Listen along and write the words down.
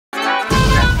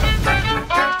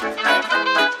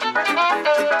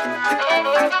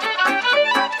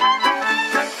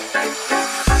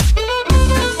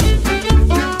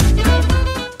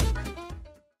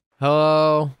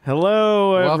Hello.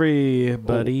 Hello,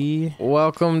 everybody.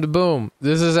 Welcome to Boom.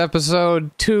 This is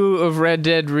episode 2 of Red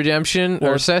Dead Redemption.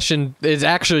 Our session is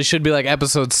actually should be like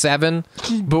episode 7,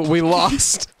 but we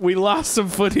lost. We lost some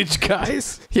footage,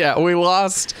 guys. Yeah, we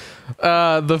lost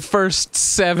the first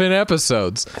 7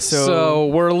 episodes. So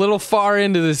we're a little far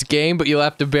into this game, but you'll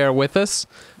have to bear with us.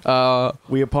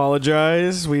 We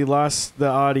apologize. We lost the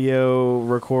audio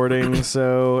recording,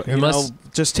 so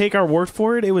just take our word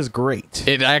for it. It was great.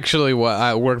 It actually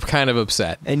was. We're kind of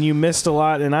upset. And you missed a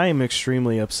lot, and I am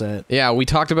extremely upset. Yeah, we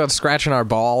talked about scratching our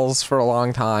balls for a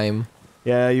long time.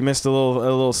 Yeah, you missed a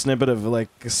little snippet of like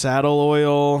saddle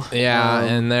oil. Yeah,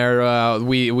 and there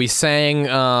we sang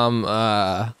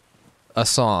a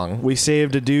song. We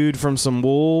saved a dude from some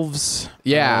wolves.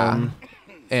 Yeah.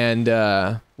 And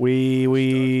I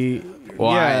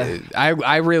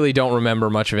really don't remember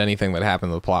much of anything that happened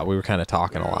to the plot. We were kind of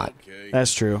talking a lot.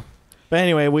 That's true. But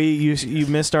anyway, you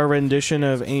missed our rendition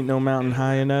of "Ain't No Mountain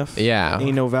High Enough." Yeah.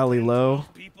 "Ain't No Valley Low."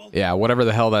 Yeah, whatever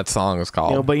the hell that song is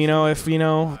called. But if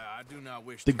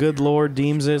the good Lord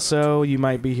deems it so, you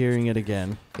might be hearing it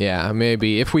again. Yeah,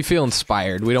 maybe if we feel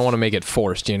inspired. We don't want to make it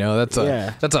forced. That's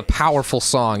a powerful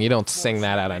song. You don't sing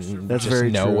that out of just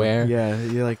nowhere. True. Yeah,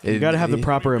 you gotta have the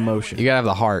proper emotion. You gotta have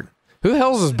the heart. Who the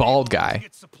hell is this bald guy?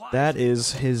 That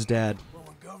is his dad.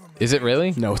 Is it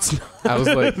really? No, it's not. I was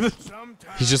like,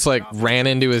 he just like ran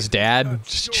into his dad,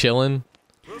 just chilling.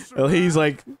 Well, he's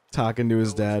like talking to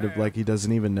his dad like he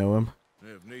doesn't even know him.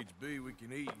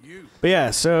 But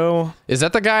yeah, so is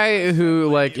that the guy who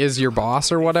like is your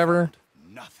boss or whatever?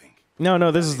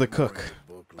 No, this is the cook.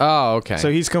 Oh, okay.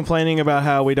 So he's complaining about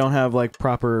how we don't have like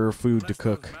proper food to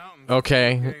cook.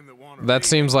 Okay. That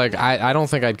seems like I don't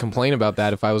think I'd complain about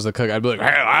that if I was the cook. I'd be like, hey,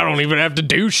 I don't even have to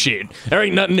do shit. There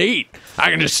ain't nothing to eat.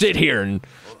 I can just sit here and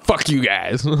fuck you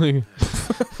guys. It's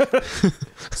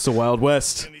the Wild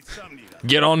West.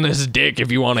 Get on this dick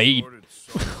if you want to eat.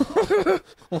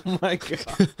 Oh my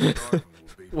god.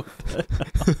 What the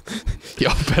hell?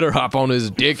 Y'all better hop on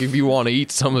his dick if you want to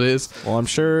eat some of this. Well, I'm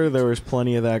sure there was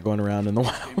plenty of that going around in the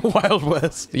Wild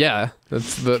West. Yeah,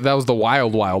 that was the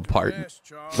wild part.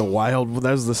 That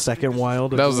was the second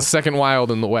wild? That was the second wild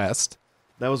in the West.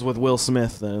 That was with Will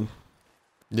Smith then.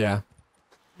 Yeah.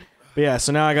 But yeah,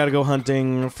 so now I gotta go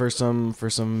hunting for some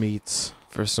meats.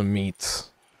 For some meats.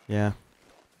 Yeah.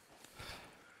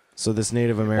 So this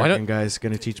Native American guy's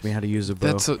gonna teach me how to use a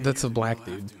bow. That's a black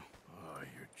dude.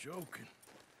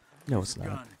 No, it's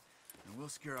not.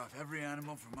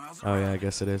 Oh yeah, I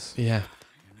guess it is. Yeah.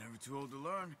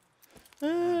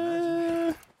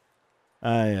 Yeah,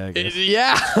 I guess.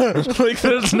 Yeah. Like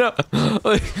there's no.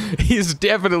 Like he's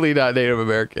definitely not Native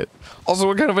American. Also,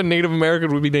 what kind of a Native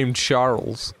American would be named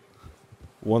Charles?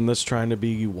 One that's trying to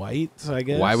be white, I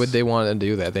guess. Why would they want to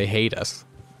do that? They hate us.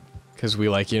 Because we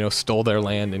stole their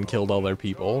land and killed all their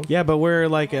people. Yeah, but we're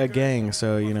like a gang,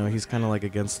 so he's kind of like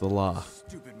against the law.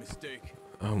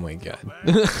 Oh my god.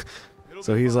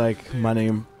 So he's like, my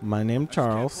name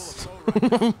Charles.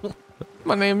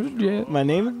 My name's Jeff. My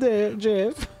name's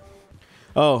Jeff.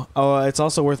 Oh, it's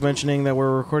also worth mentioning that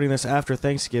we're recording this after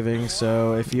Thanksgiving,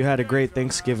 so if you had a great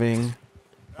Thanksgiving,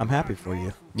 I'm happy for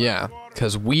you. Yeah,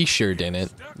 because we sure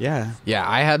didn't. Yeah. Yeah,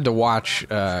 I had to watch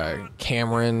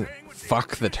Cameron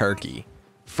fuck the turkey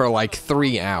for like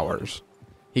 3 hours.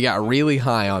 He got really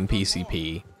high on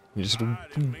PCP. Just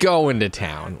go into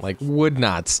town, like would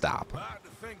not stop.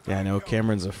 Yeah, I know,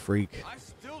 Cameron's a freak.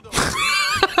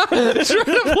 Trying to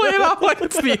play it off like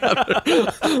it's the other,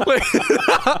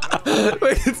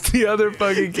 like it's the other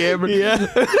fucking Cameron. Yeah.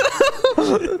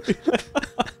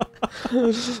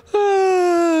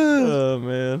 Oh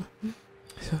man.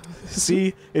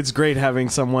 See, it's great having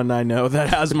someone I know that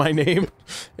has my name.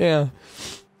 Yeah.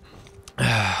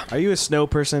 Are you a snow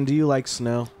person? Do you like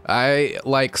snow? I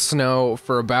like snow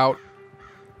for about...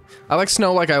 I like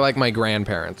snow like I like my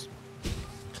grandparents.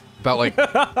 About like...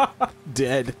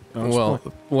 Dead. Well,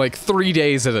 like 3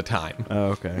 days at a time. Oh,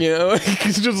 okay.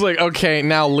 It's just like, okay,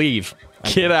 now leave.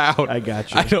 Get out. I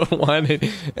got you. I don't want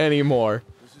it anymore.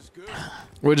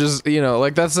 Which is,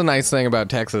 like that's the nice thing about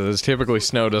Texas is typically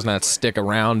snow does not stick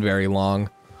around very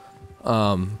long.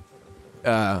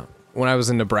 When I was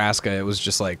in Nebraska, it was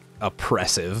just like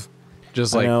oppressive.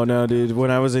 Just like no, dude.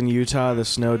 When I was in Utah, the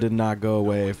snow did not go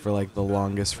away for like the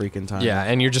longest freaking time. Yeah,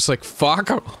 and you're just like fuck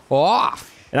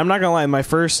off. And I'm not gonna lie, my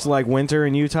first like winter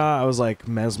in Utah, I was like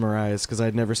mesmerized because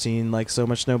I'd never seen like so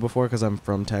much snow before because I'm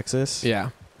from Texas.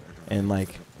 Yeah, and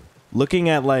like looking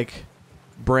at like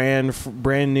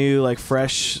brand new like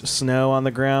fresh snow on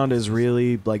the ground is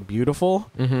really like beautiful.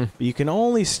 Mm-hmm. But you can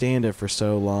only stand it for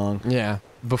so long. Yeah.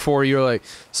 Before you were like,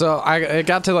 so it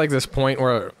got to like this point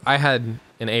where I had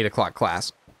an 8 o'clock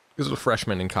class. This was a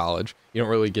freshman in college. You don't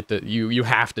really get to, you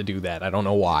have to do that. I don't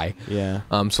know why. Yeah.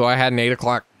 So I had an 8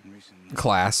 o'clock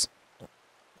class,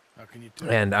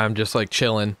 and I'm just like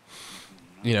chilling.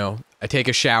 You know, I take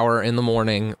a shower in the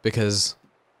morning because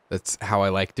that's how I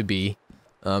like to be.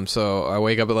 So I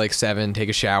wake up at like 7, take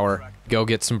a shower, go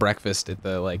get some breakfast at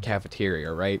the like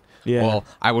cafeteria, right? Yeah. Well,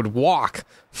 I would walk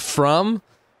from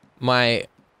my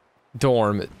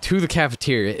dorm to the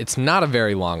cafeteria. It's not a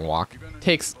very long walk.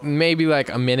 Takes maybe like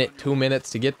a minute, 2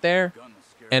 minutes to get there.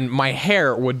 And my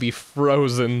hair would be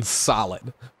frozen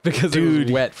solid because it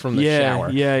was wet from the shower.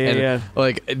 Yeah.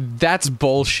 Like, that's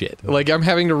bullshit. Like, I'm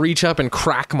having to reach up and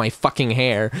crack my fucking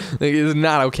hair. Like, it's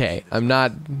not okay. I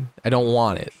don't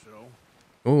want it.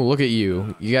 Ooh, look at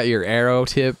you. You got your arrow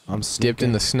tip dipped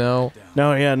in the snow.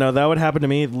 No, that would happen to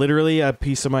me. Literally, a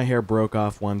piece of my hair broke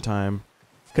off one time.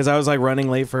 Because I was, like, running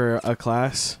late for a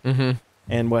class. Mm-hmm.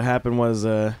 And what happened was,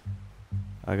 I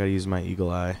gotta use my eagle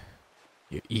eye.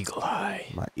 Your eagle eye.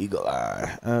 My eagle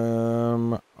eye.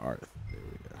 Arth. There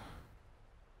we go.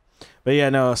 But yeah,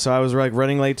 no, so I was, like,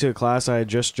 running late to a class. I had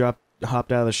just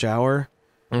hopped out of the shower.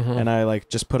 Mm-hmm. And I, like,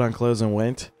 just put on clothes and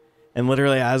went. And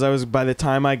literally, by the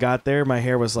time I got there, my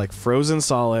hair was like frozen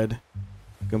solid,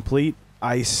 complete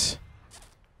ice.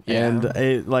 Yeah. And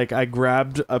it, like, I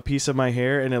grabbed a piece of my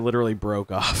hair and it literally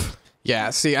broke off. Yeah,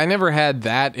 see, I never had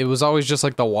that. It was always just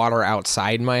like the water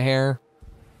outside my hair,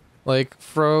 like,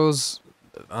 froze.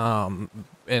 And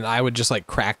I would just like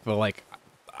crack the like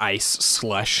ice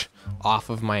slush off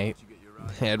of my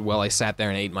head while I sat there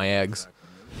and ate my eggs.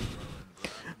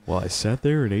 Well, I sat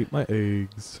there and ate my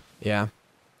eggs. Yeah.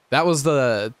 So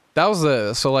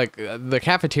like the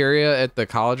cafeteria at the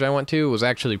college I went to was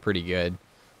actually pretty good.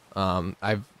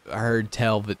 I've heard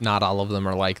tell that not all of them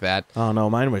are like that. Oh no,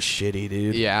 mine was shitty,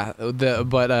 dude. Yeah,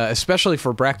 but especially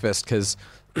for breakfast, because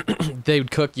they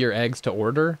would cook your eggs to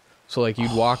order. So like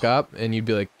you'd walk up and you'd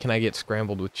be like, "Can I get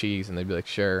scrambled with cheese?" And they'd be like,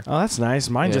 "Sure." Oh, that's nice.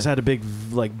 Mine just had a big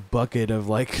like bucket of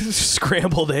like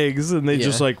scrambled eggs, and they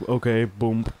just like, okay,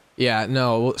 boom. Yeah,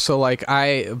 no, so like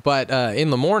in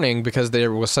the morning, because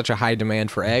there was such a high demand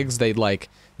for eggs,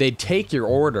 they'd take your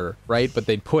order, right? But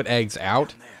they'd put eggs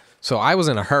out. So I was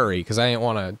in a hurry because I didn't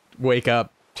want to wake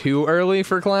up too early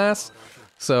for class.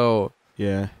 So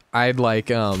yeah, I'd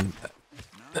like,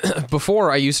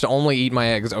 before I used to only eat my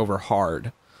eggs over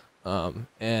hard.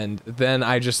 And then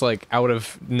I just like, out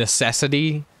of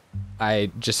necessity, I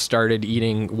just started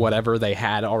eating whatever they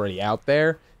had already out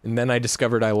there. And then I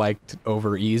discovered I liked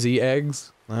over easy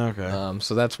eggs. Okay.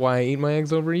 So that's why I eat my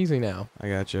eggs over easy now. I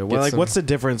gotcha. Well, like, what's the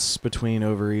difference between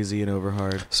over easy and over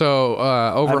hard? So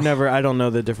I don't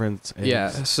know the difference. Yeah.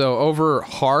 So over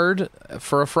hard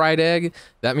for a fried egg,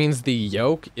 that means the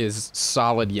yolk is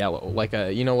solid yellow, like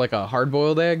a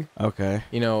hard-boiled egg. Okay.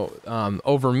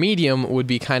 Over medium would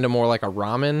be kind of more like a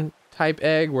ramen type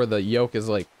egg, where the yolk is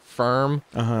like firm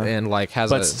and like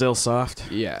but still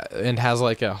soft. Yeah, and has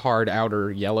like a hard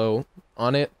outer yellow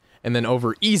on it. And then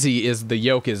over easy is the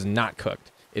yolk is not cooked.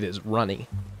 It is runny.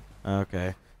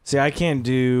 Okay. See, I can't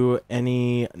do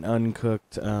any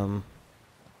uncooked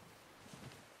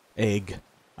egg.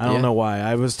 I don't know why.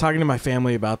 I was talking to my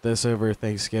family about this over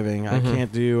Thanksgiving. I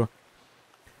can't do,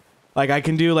 like, I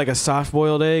can do like a soft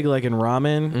boiled egg like in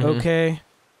ramen, okay?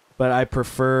 But I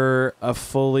prefer a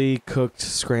fully cooked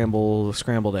scrambled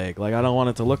egg. Like, I don't want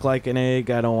it to look like an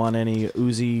egg. I don't want any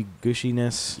oozy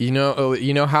gushiness. You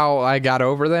know how I got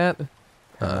over that?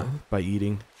 By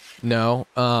eating. No.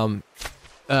 One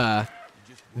of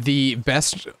the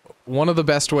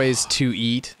best ways to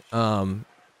eat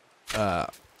a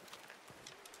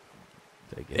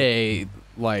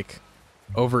like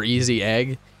over easy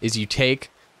egg is you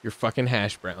take your fucking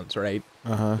hash browns, right?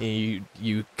 And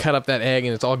you cut up that egg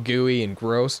and it's all gooey and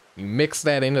gross. You mix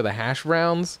that into the hash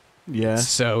browns. Yeah. It's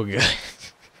so good.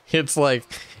 It's like,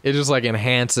 it just like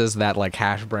enhances that like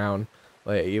hash brown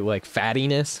like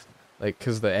fattiness, like,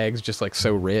 because the egg's just like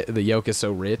so rich, the yolk is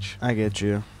so rich. I get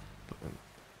you.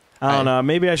 I don't know.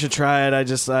 Maybe I should try it. I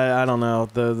don't know.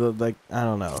 I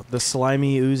don't know. The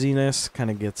slimy ooziness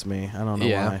kind of gets me. I don't know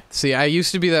why. See, I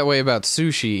used to be that way about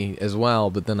sushi as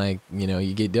well, but then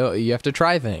you have to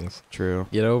try things. True.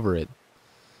 Get over it.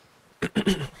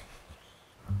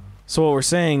 So what we're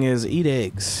saying is eat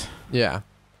eggs. Yeah.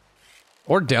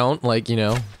 Or don't, like,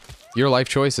 your life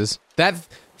choices. That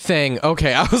thing,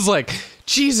 okay, I was like,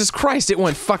 Jesus Christ, it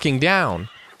went fucking down.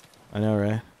 I know,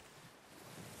 right?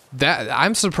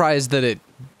 I'm surprised that it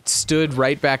stood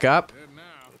right back up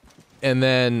and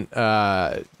then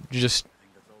just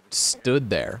stood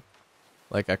there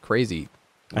like a crazy.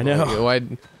 I know.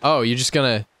 You're just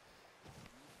gonna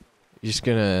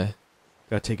gotta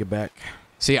take it back.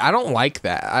 See, I don't like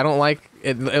that. I don't like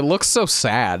it. It looks so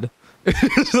sad.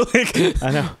 Like, I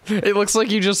know. It looks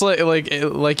like you just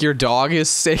like your dog is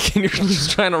sick and you're just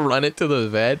trying to run it to the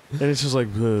vet. And it's just like,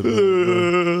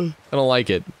 I don't like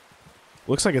it.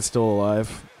 Looks like it's still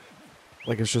alive.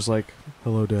 Like it's just like,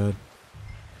 hello, Dad.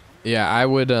 Yeah, I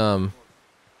would.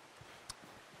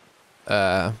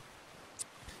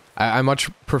 I much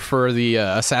prefer the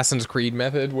Assassin's Creed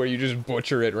method where you just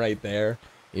butcher it right there.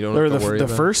 You don't have to worry about it.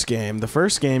 The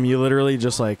first game, you literally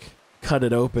just like cut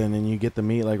it open and you get the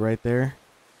meat like right there.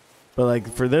 But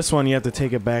like for this one, you have to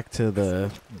take it back to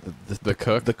the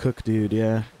cook. The cook dude,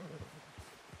 yeah.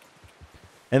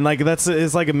 And like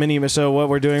it's like a mini. So what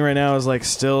we're doing right now is like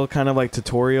still kind of like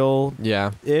tutorial,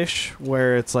 ish,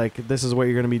 where it's like this is what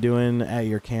you're gonna be doing at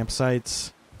your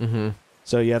campsites. Mm-hmm.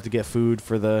 So you have to get food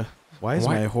for the. Why is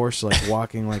my horse like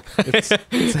walking like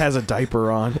it has a diaper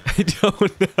on? I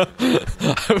don't know.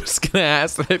 I was gonna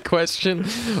ask that question,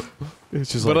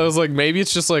 it's just but I was like, maybe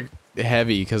it's just like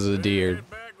heavy because of the deer.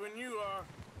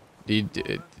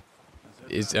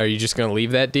 Are you just gonna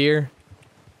leave that deer?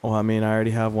 Well, I mean, I already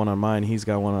have one on mine. He's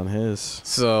got one on his.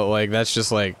 So like that's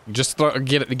just like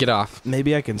get off.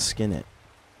 Maybe I can skin it.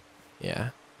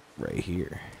 Yeah. Right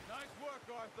here.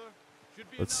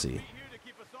 Let's see.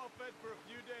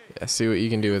 Yeah, see what you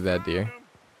can do with that deer.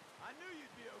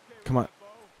 Come on.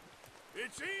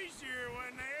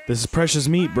 This is precious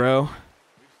meat, bro.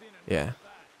 Yeah.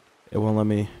 It won't let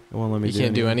me. You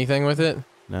can't do anything with it?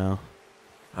 No.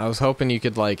 I was hoping you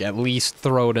could like at least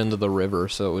throw it into the river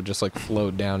so it would just like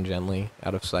float down gently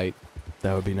out of sight.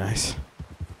 That would be nice.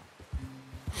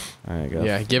 All right, go.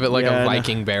 Yeah, give it like a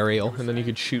Viking burial, and then you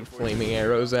could shoot flaming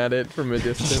arrows at it from a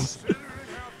distance.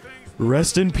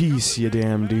 Rest in peace, you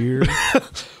damn deer.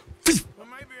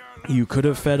 You could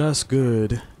have fed us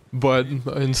good. But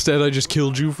instead I just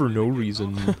killed you for no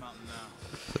reason. I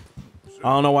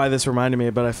don't know why this reminded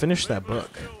me, but I finished that book.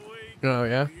 Oh,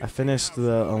 yeah? I finished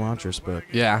the Elantris book.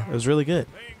 Yeah. It was really good.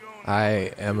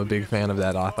 I am a big fan of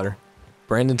that author.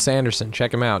 Brandon Sanderson,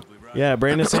 check him out. Yeah,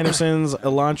 Brandon Sanderson's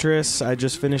Elantris. I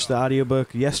just finished the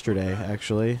audiobook yesterday,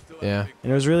 actually. Yeah.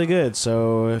 And it was really good,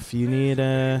 so if you need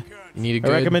a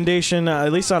recommendation,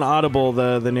 at least on Audible,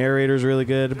 the narrator's really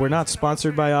good. We're not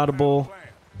sponsored by Audible.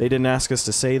 They didn't ask us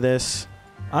to say this.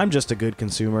 I'm just a good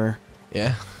consumer.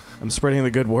 Yeah. I'm spreading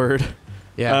the good word.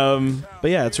 Yeah.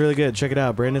 But yeah, it's really good. Check it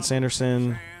out. Brandon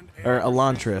Sanderson, or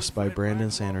Elantris by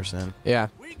Brandon Sanderson. Yeah.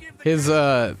 His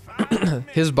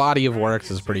his body of works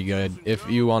is pretty good. If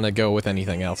you want to go with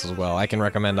anything else as well, I can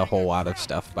recommend a whole lot of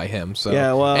stuff by him. So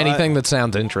yeah, well, anything that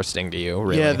sounds interesting to you,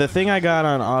 really. Yeah, the thing I got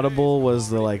on Audible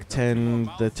was the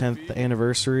 10th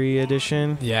anniversary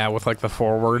edition. Yeah, with like the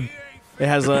foreword. It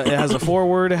has a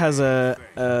foreword. It has a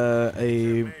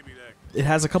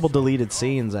couple deleted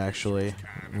scenes actually.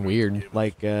 Weird.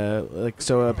 Like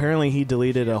so apparently he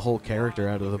deleted a whole character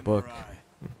out of the book.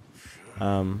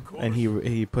 And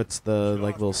he puts the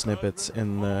like little snippets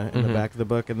in the back of the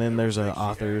book, and then there's a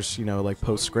author's like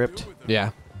postscript.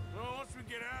 Yeah.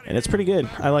 And it's pretty good.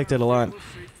 I liked it a lot.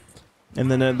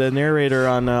 And then the narrator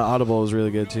on Audible is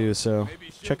really good too. So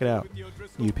check it out,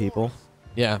 you people.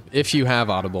 Yeah, if you have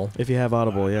Audible. If you have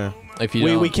Audible, yeah. If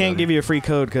you we can't give you a free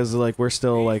code because like we're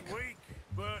still like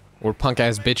we're punk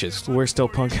ass bitches. We're still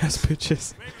punk ass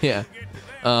bitches. Yeah.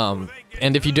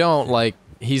 And if you don't like.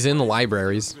 He's in the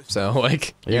libraries, so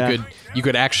like you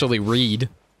could actually read.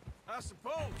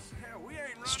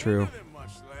 It's true.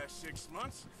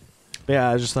 But yeah,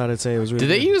 I just thought I'd say it was really Do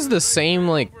they good. use the same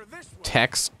like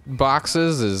text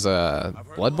boxes as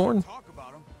Bloodborne?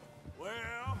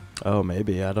 Oh,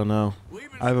 maybe. I don't know.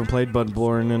 I haven't played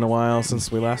Bloodborne in a while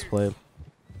since we last played.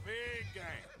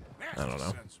 I don't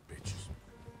know.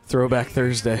 Throwback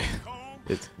Thursday.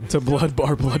 To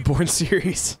Bloodborne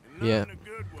series. Yeah.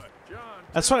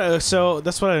 That's what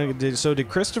I did. So did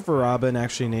Christopher Robin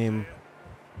actually name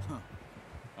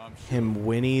him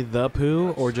Winnie the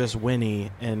Pooh, or just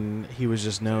Winnie and he was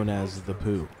just known as the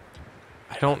Pooh?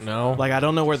 I don't know. Like I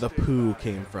don't know where the Pooh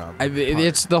came from.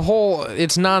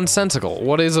 It's nonsensical.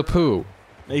 What is a poo?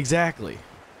 Exactly.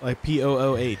 Like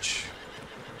Pooh.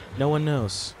 No one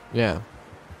knows. Yeah.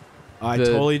 I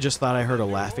totally just thought I heard a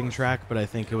laughing track, but I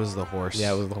think it was the horse.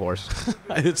 Yeah, it was the horse.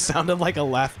 It sounded like a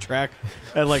laugh track,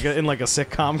 in like a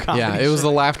sitcom comedy. Yeah, it was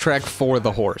the laugh track for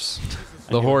the horse.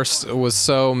 The horse was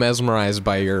so mesmerized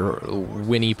by your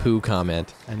Winnie Pooh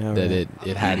comment that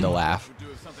it had to laugh.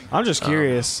 I'm just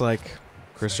curious, like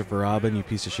Christopher Robin, you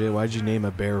piece of shit. Why'd you name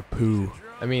a bear Pooh?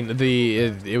 I mean,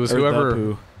 it was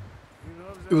whoever.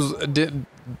 It was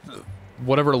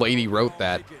whatever lady wrote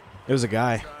that. It was a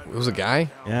guy. It was a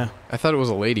guy? Yeah. I thought it was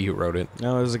a lady who wrote it.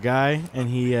 No, it was a guy, and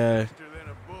he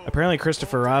Apparently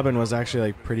Christopher Robin was actually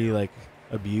like pretty like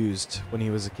abused when he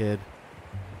was a kid.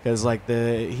 Because like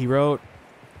he wrote...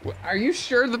 Are you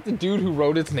sure that the dude who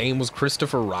wrote its name was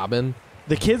Christopher Robin?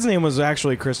 The kid's name was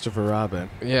actually Christopher Robin.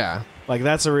 Yeah. Like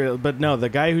that's a real... But no, the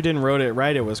guy who didn't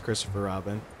write it was Christopher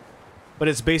Robin. But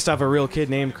it's based off a real kid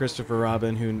named Christopher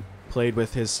Robin who played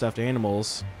with his stuffed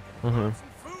animals. And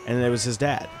it was his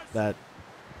dad.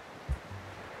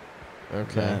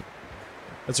 Okay.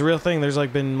 It's a real thing. There's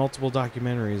like been multiple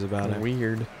documentaries about it.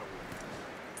 Weird.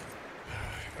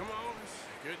 Come on, let's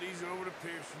get these over to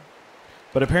Pearson.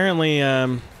 But apparently, Show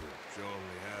me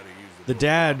how to use the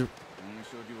dad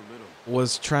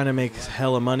was trying to make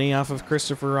hella money off of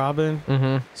Christopher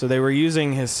Robin. So they were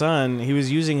using his son. He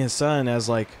was using his son as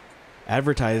like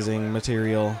advertising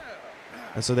material.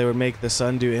 And so they would make the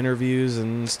son do interviews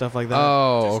and stuff like that.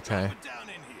 Oh, okay.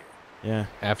 Yeah.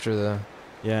 After the...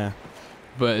 Yeah.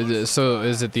 But, so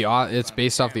is it it's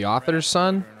based off the author's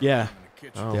son? Yeah.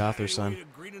 Oh. The author's son.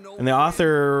 And the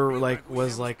author like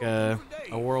was like a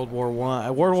World War I,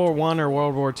 a World War I or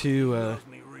World War II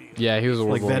Yeah, he was a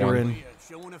World like War veteran.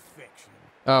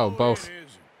 Oh, both.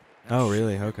 Oh,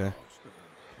 really? Okay.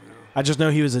 I just know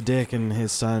he was a dick and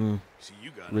his son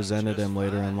resented him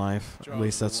later in life. At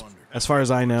least that's as far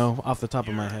as I know off the top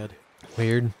of my head.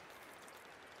 Weird.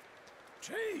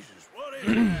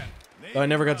 I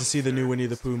never got to see the new Winnie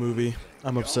the Pooh movie.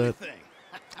 I'm upset.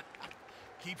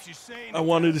 I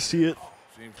wanted to see it.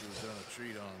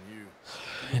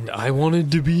 And I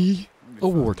wanted to be a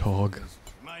warthog.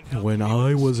 When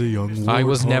I was a young warthog. I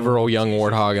was never a young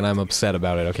warthog, and I'm upset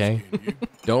about it, okay?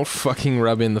 Don't fucking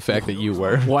rub in the fact that you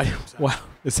were. Why? Wow.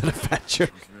 Is that a fat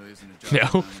joke?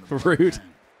 No. Rude.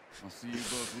 I'll see you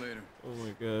both later. Oh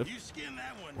my god.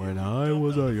 When I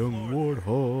was a young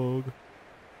warthog.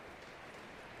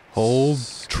 Hold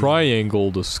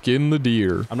triangle to skin the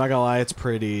deer. I'm not gonna lie, it's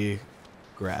pretty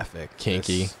graphic.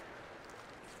 Kinky.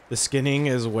 The skinning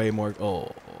is way more...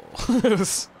 Oh.